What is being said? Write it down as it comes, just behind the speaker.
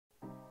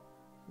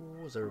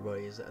What's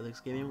everybody, it's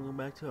Epticz Gaming. Welcome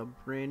back to a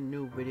brand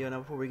new video. Now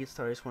before we get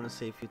started, I just want to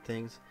say a few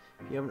things.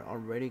 If you haven't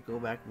already, go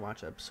back and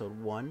watch episode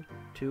 1,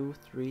 2,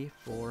 3,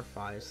 4,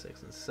 5,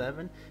 6, and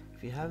 7.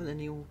 If you haven't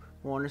and you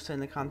will understand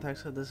the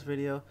context of this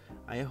video,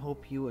 I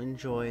hope you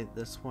enjoy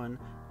this one.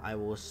 I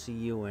will see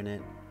you in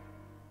it.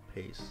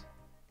 Peace.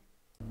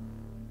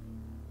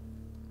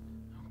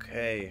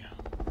 Okay.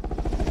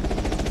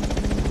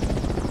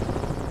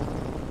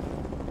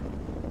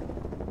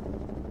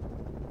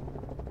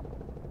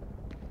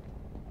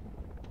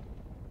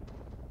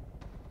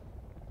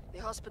 The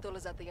hospital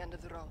is at the end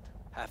of the road.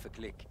 Half a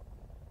click.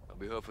 I'll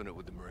be hoofing it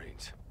with the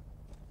Marines.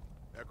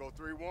 Echo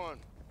 3-1.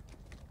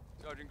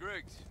 Sergeant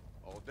Griggs.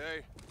 All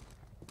day.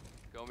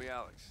 Call me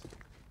Alex.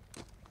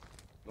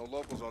 No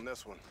locals on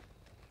this one.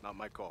 Not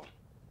my call.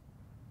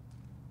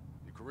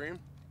 You Kareem?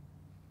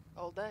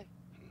 All day.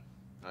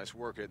 Nice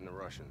work hitting the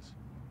Russians.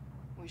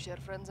 We share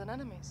friends and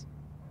enemies.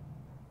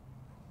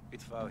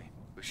 Pitvavi.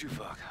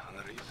 Bashufak.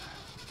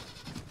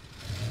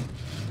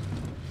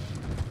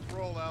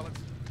 Roll, Alex.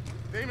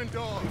 Damon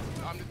Dog,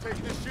 time to take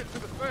this shit to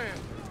the fan.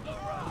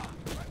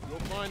 You'll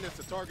find this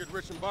a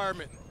target-rich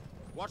environment.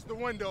 Watch the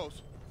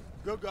windows.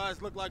 Good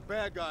guys look like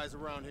bad guys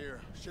around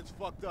here. Shit's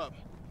fucked up.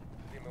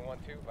 Demon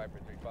 1-2,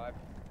 Viper 3-5.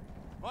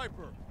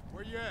 Viper,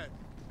 where you at?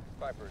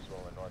 Viper's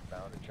rolling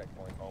northbound at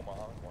checkpoint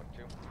Omaha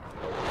 1-2.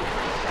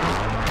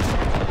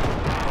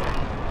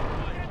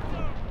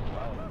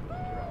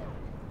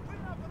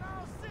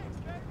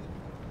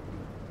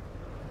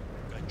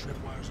 Got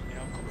tripwires on the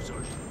outcome,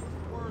 Sergeant.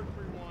 Word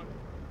 3-1.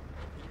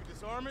 Can you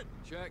disarm it?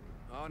 Check.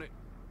 On it.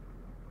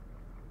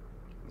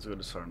 Let's go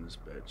disarm this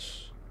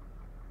bitch.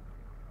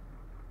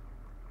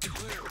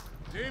 Clear.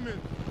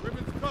 Damon,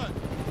 ribbon's cut.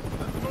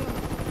 Let's move.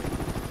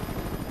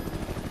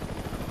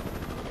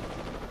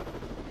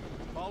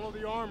 Follow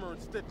the armor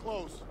and stick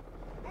close.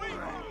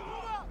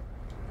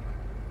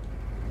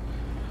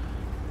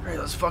 Alright,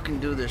 let's fucking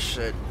do this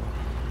shit.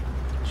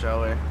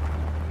 Shall we?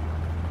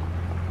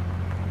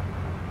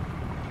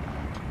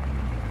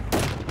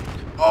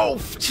 Oh!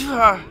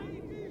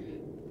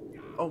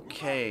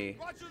 Okay.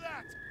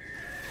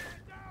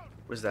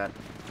 What's that?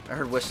 I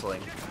heard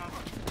whistling.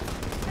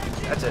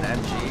 That's an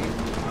MG.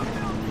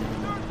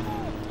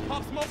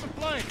 Pop smoke and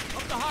flame.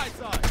 Up the high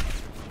side.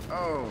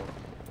 Oh.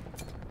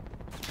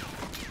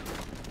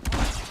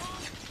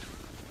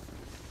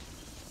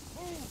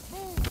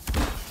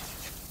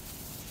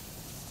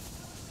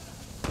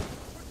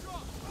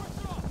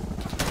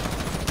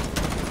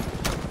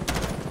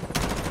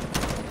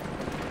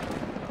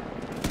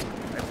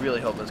 I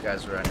really hope those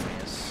guys are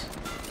enemies.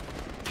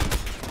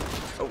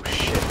 Oh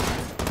shit.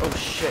 Oh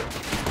shit.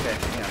 Okay,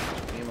 hang on.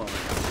 Give me a moment.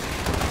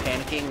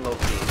 Panicking,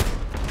 low-key.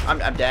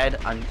 I'm dead.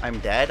 I'm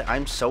dead.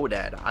 I'm so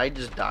dead. I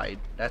just died.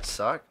 That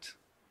sucked.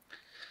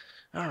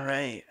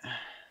 Alright.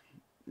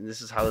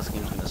 This is how this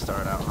game's gonna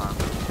start out, huh?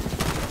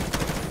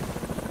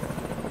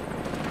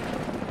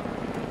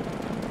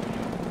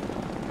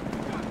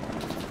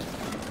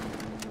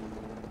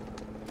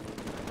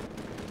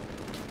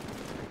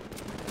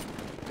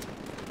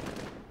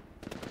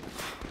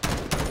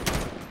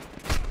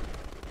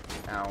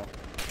 Ow.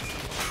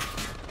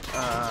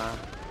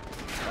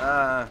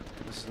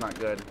 This is not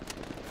good.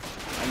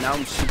 And now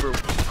I'm super.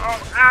 Oh,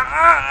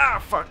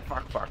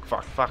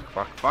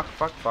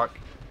 fuck.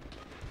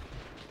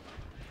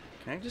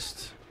 Can I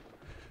just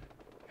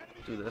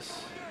do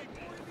this?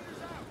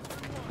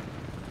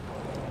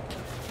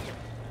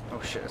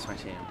 Oh shit, that's my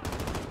team.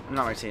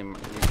 Not my team,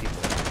 these people.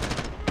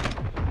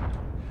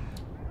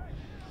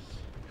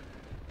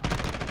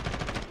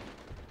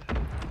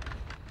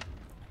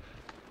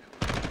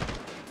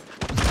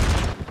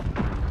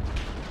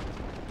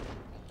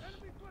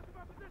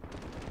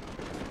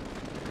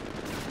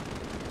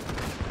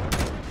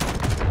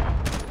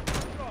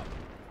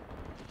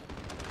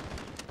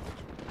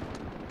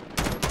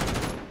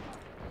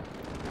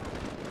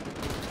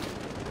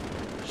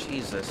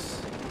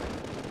 Jesus.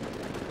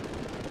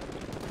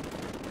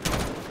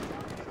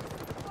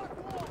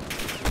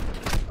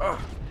 Oh,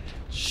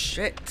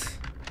 shit.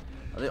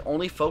 Are they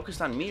only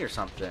focused on me or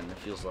something? It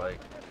feels like.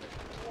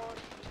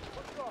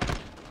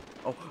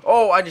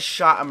 Oh, I just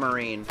shot a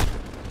Marine.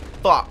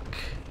 Fuck.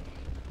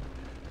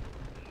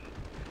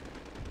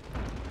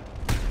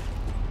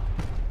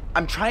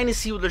 I'm trying to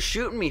see where they're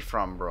shooting me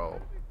from,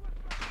 bro.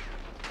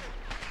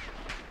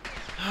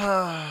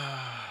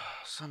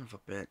 Son of a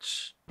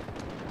bitch.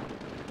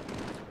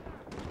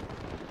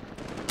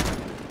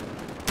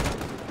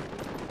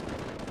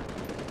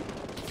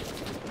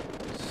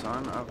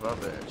 Son of a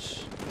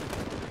bitch.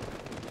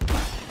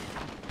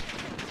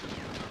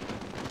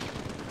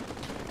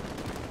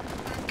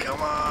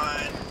 Come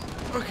on.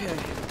 Okay.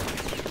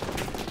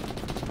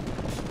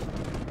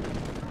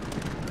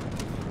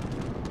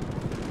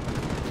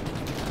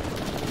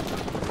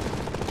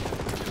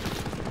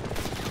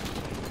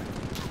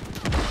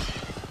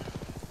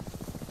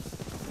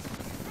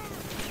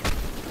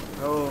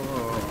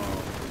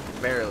 Oh,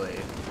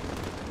 barely.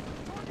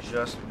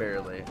 Just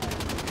barely.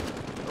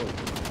 Oh.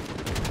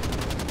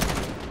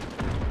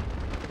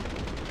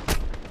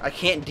 I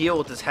can't deal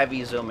with this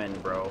heavy zoom in,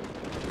 bro.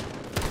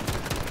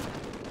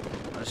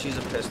 Let's use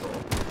a pistol.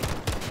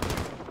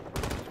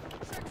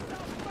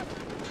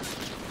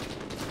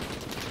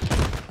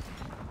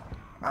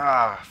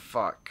 Ah,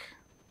 fuck.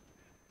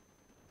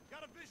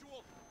 Got a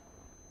visual.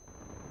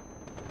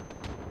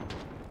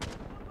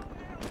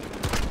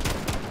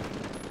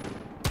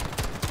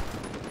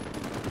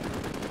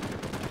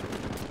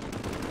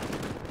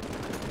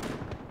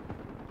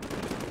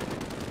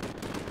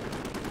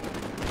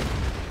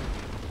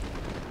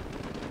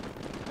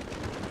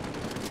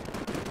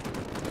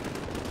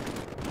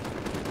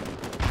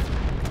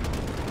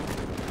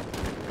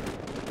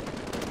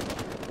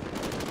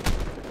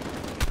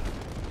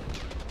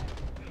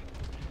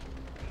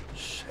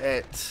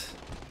 Shit.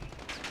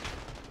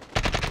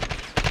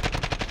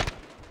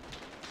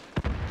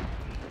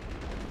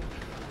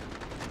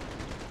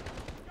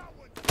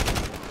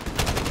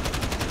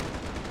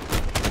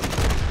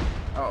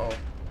 Uh-oh.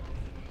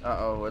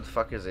 Uh-oh, where the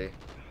fuck is he?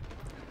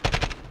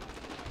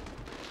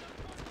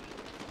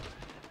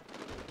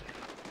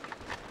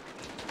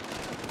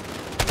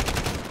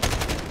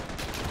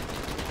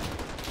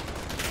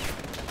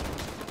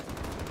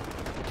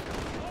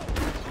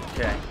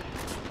 Okay.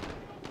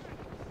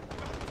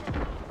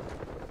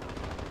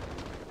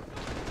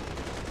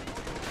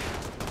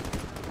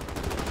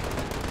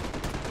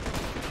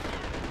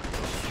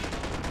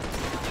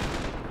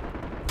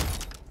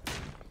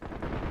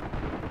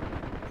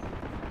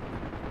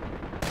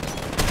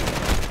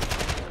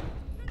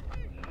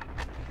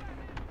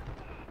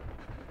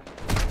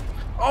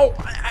 Oh,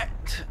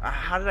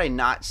 how did I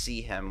not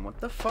see him?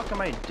 What the fuck am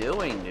I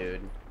doing,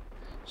 dude?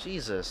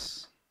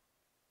 Jesus.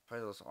 If I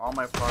lose all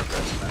my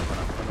progress, man,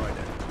 what do I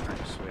do?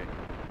 Alright, sweet.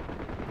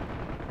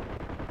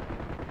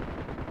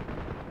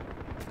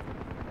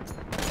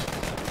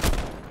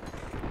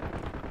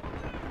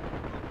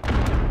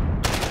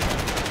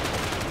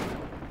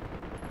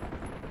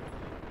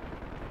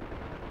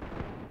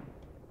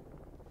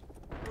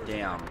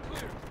 Damn.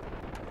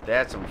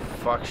 That's some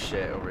fuck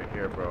shit over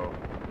here, bro.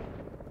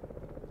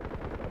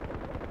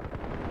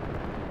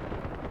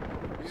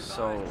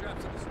 So,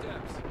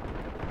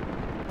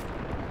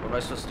 what am I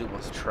supposed to do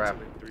with the trap?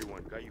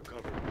 3-1, got you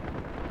covered.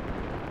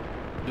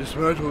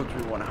 Dismantle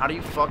 3-1. How do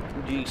you fuck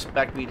do you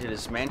expect me to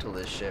dismantle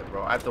this shit,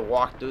 bro? I have to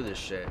walk through this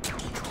shit.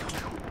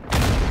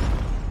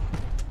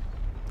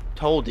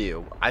 Told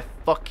you. I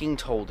fucking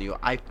told you.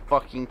 I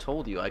fucking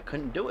told you. I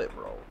couldn't do it,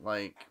 bro.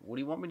 Like, what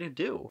do you want me to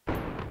do?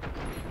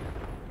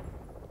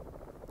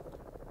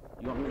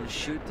 You want me to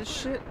shoot this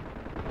shit?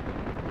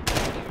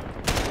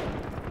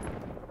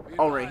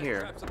 Oh, right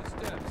here.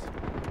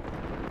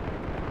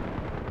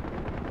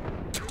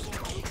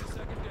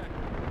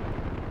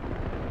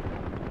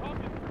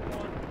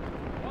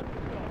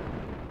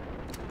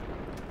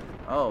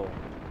 Oh.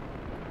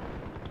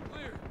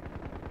 Clear.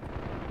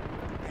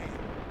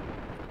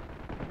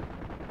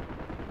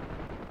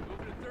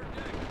 Moving to third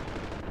deck.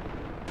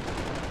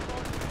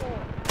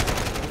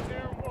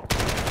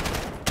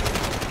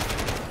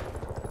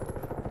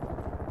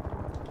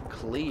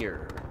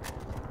 Clear.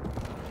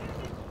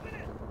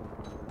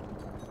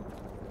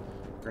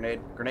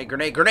 Grenade, grenade,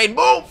 grenade, grenade,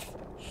 move!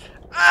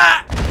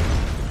 Ah!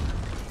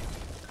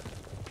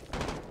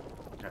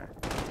 Okay.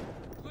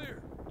 Clear.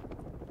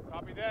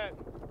 Copy that.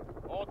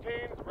 All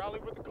teams, rally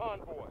with the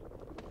convoy.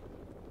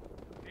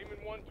 Demon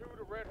 1-2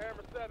 to Red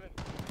Hammer 7.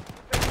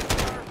 Take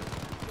fire.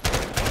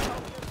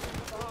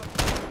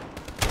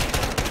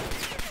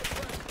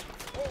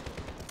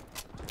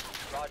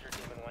 Roger,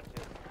 Demon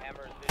 1-2.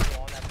 Hammer is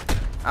visual on that.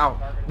 Ow.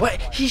 What?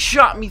 He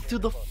shot me through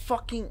the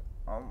fucking...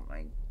 Oh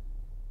my...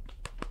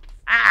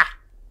 Ah!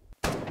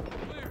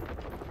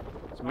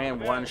 This man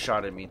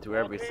one-shotted me through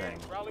everything.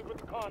 Rally with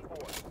the convoy.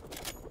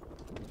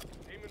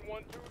 Demon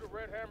 1-2 to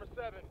Red Hammer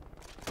 7.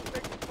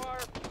 Taking fire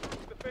from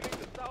troops defending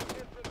the south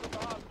entrance of the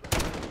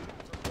hospital.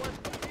 Request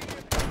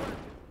immediate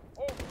suppression.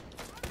 Over.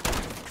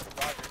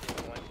 Roger,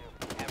 Demon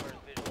 1-2. Hammer is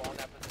visual on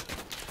that position.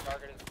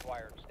 Target is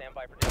acquired. Stand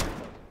by for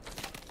delivery.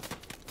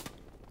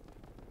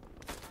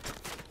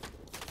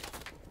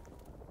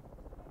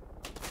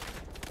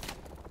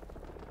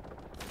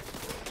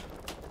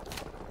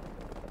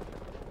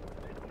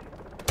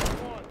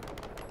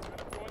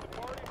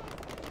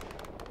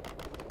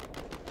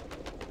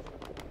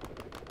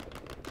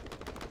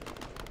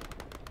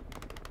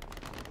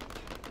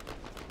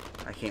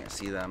 I can't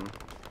see them.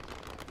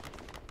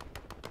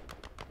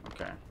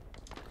 Okay.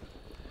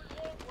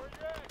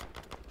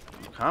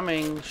 I'm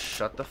coming.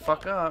 Shut the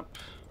fuck up.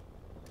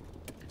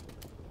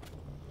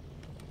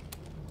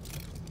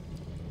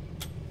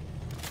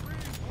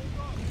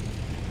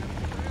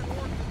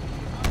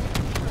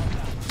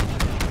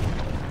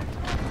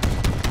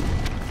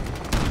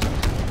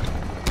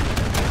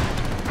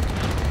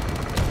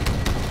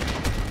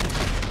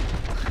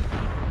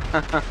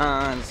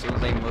 As soon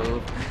as I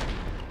move.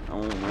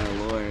 Oh my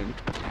lord.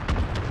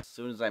 As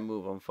soon as I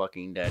move, I'm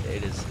fucking dead.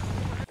 It is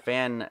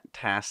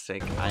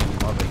fantastic. I'm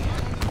loving it.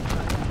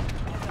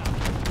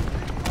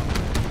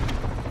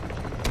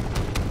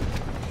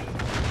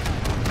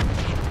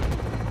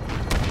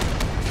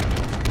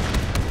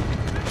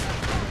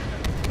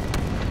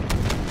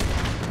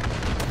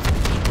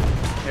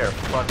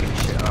 fucking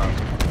shit up.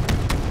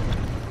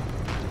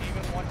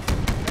 Demon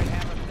 1-2, Red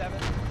Hammer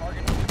 7,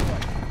 target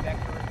destroyed.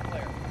 Sector is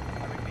clear.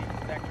 I repeat,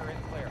 sector is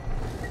clear.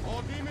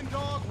 All Demon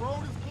Dog,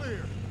 road is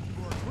clear.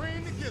 You are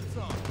green to get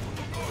some.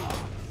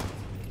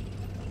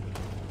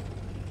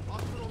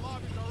 Hospital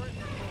lobbies are in.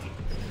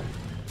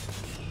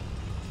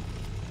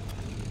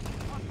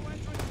 Hospital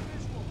entrance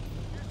visual.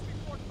 Here's the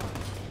report time.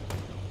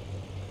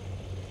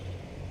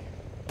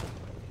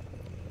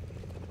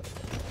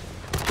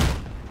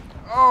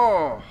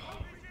 Oh!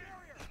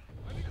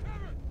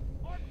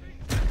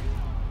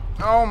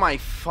 Oh my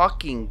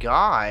fucking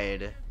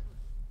god!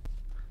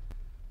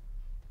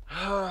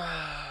 Oh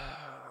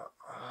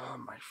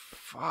my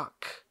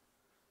fuck.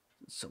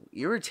 It's so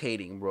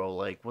irritating, bro.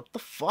 Like, what the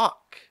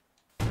fuck?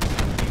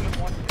 Demon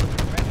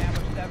 1-2, Red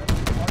Hammer 7,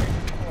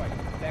 target destroyed.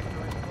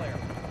 Sector is clear.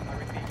 I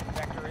repeat,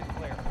 sector is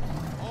clear.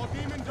 All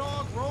Demon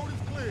Dog, road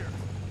is clear.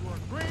 You are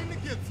green to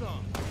get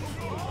some.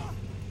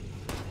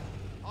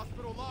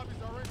 Hospital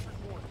lobbies are entry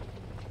point.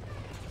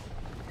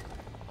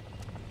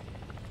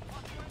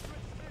 Hospital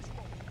entrance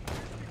visual.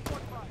 Here's the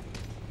report time.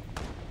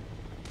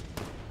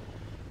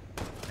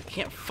 I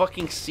can't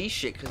fucking see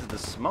shit because of the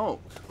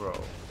smoke, bro.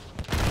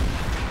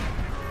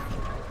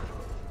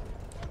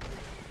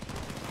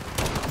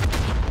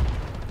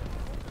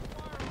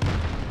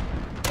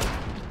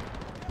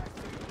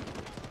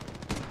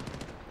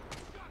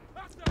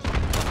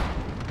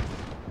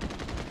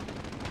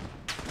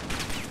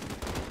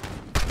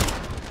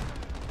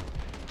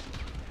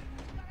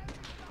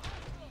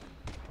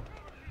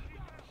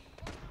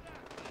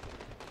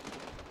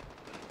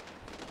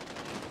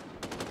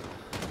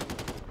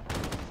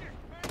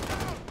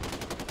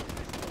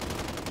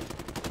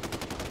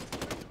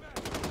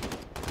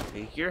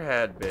 Take your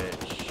head,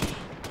 bitch.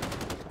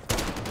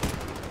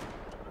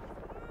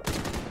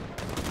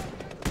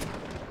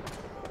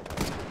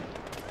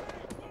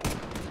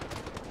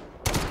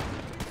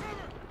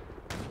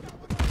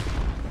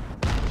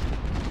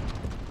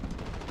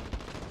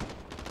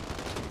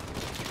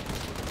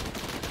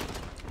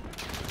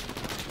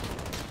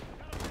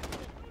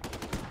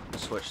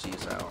 Switch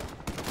these out.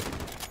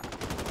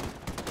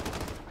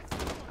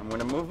 I'm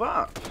gonna move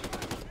up.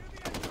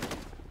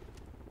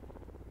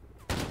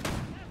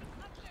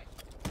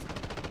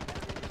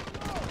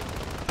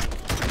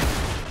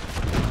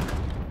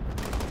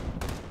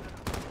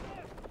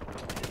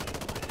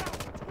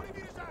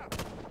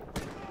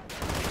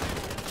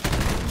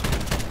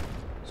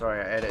 Sorry,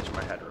 I had edged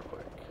my head real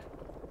quick.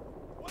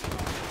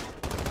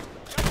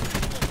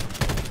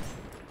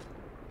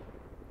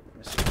 Let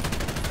me see.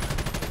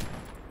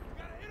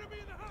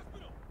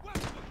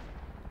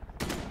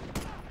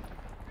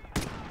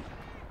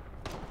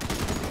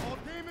 All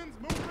demons,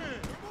 move in.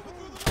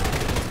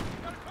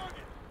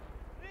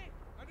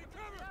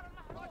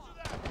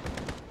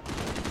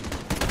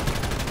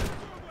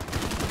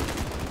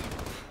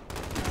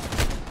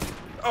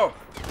 Oh!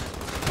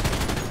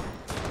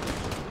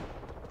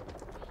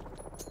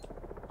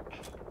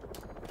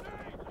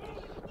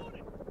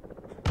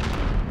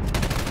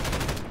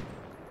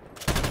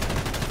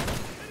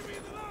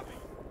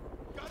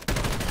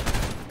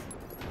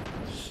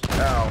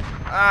 Ow.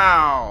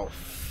 Ow.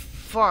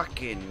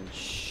 Fucking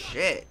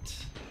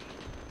shit.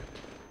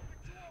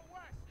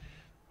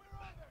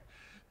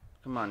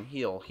 Come on,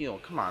 heal, heal.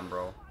 Come on,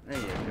 bro. There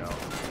you go.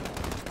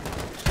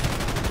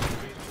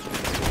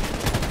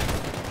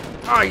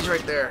 Oh, he's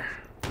right there.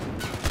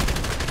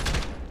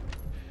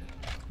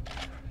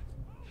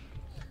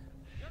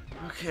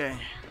 Okay.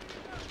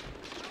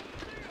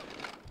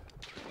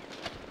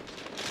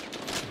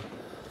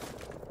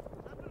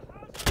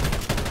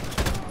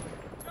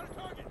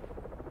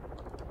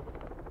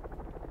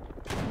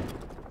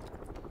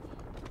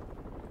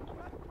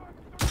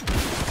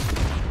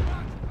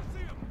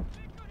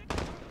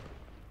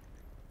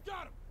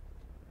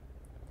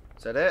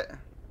 Is that it?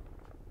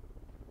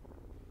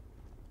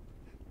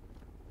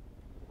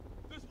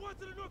 There's one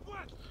to the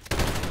northwest.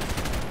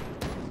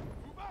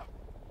 Move up.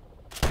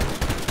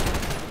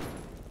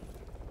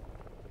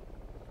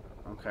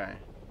 Okay.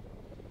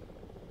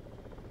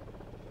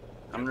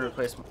 I'm gonna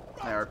replace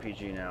my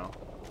RPG now.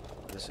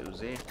 This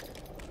Uzi.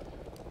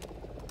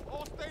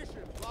 All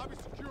stations, lobby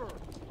secure.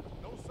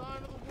 No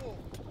sign of the wolf.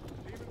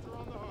 Demons are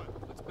on the hunt.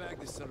 Let's bag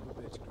this son of a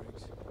bitch,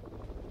 Griggs. As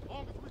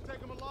long as we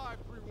take him alive,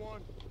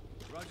 3-1.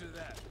 Roger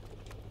that.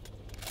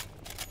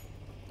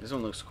 This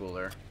one looks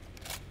cooler.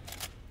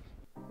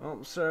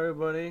 Well, so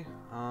everybody,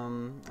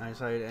 I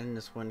decided to end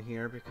this one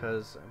here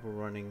because we're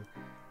running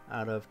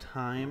out of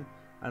time.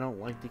 I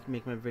don't like to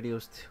make my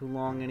videos too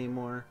long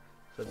anymore.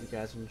 So if you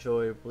guys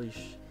enjoy,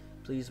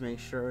 please make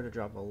sure to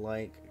drop a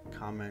like,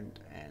 comment,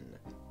 and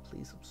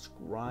please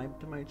subscribe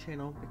to my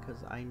channel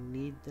because I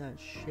need that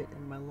shit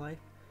in my life.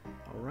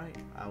 Alright,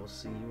 I will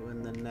see you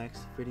in the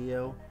next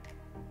video.